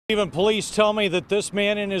Even police tell me that this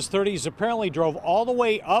man in his 30s apparently drove all the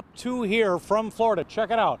way up to here from Florida.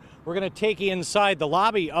 Check it out. We're going to take you inside the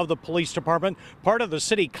lobby of the police department, part of the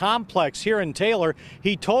city complex here in Taylor.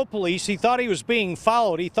 He told police he thought he was being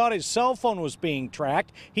followed. He thought his cell phone was being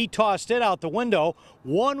tracked. He tossed it out the window.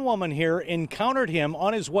 One woman here encountered him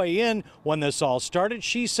on his way in when this all started.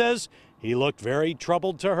 She says he looked very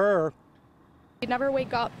troubled to her. You never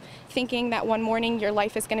wake up thinking that one morning your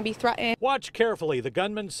life is going to be threatened. Watch carefully. The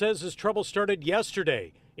gunman says his trouble started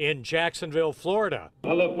yesterday in Jacksonville, Florida. I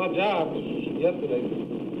left my job yesterday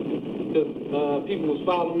because people was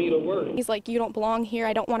following me to work. He's like, you don't belong here.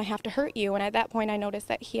 I don't want to have to hurt you. And at that point, I noticed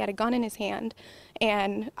that he had a gun in his hand.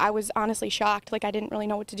 And I was honestly shocked. Like, I didn't really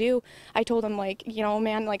know what to do. I told him, like, you know,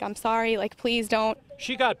 man, like, I'm sorry. Like, please don't.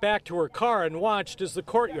 She got back to her car and watched as the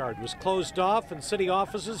courtyard was closed off and city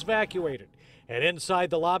offices evacuated. And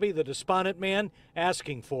inside the lobby, the despondent man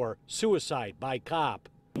asking for suicide by cop.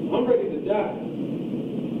 I'm ready to die.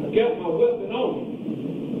 I got my weapon on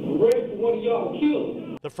me. I'm ready for one of y'all to kill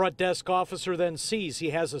me. The front desk officer then sees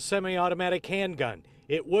he has a semi-automatic handgun.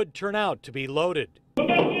 It would turn out to be loaded. Come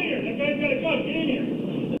back in here. That guy's got a gun. Get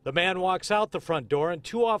in here. The man walks out the front door and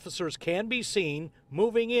two officers can be seen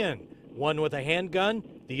moving in, one with a handgun,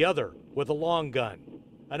 the other with a long gun.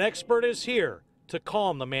 An expert is here to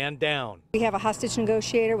calm the man down. We have a hostage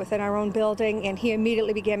negotiator within our own building, and he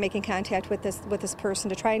immediately began making contact with this person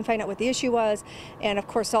to try and find out what the issue was, and of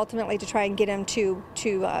course ultimately to try and get him to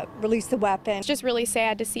release the weapon. It's just really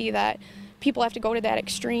sad to see that people have to go to that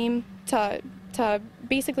extreme to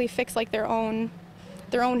basically fix like their own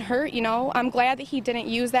hurt, you know. I'm glad that he didn't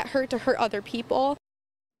use that hurt to hurt other people.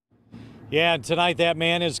 Yeah, and tonight that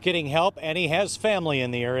man is getting help, and he has family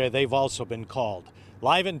in the area. They've also been called.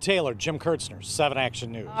 Live in Taylor, Jim Kurtzner, 7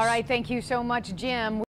 Action News. All right, thank you so much, Jim.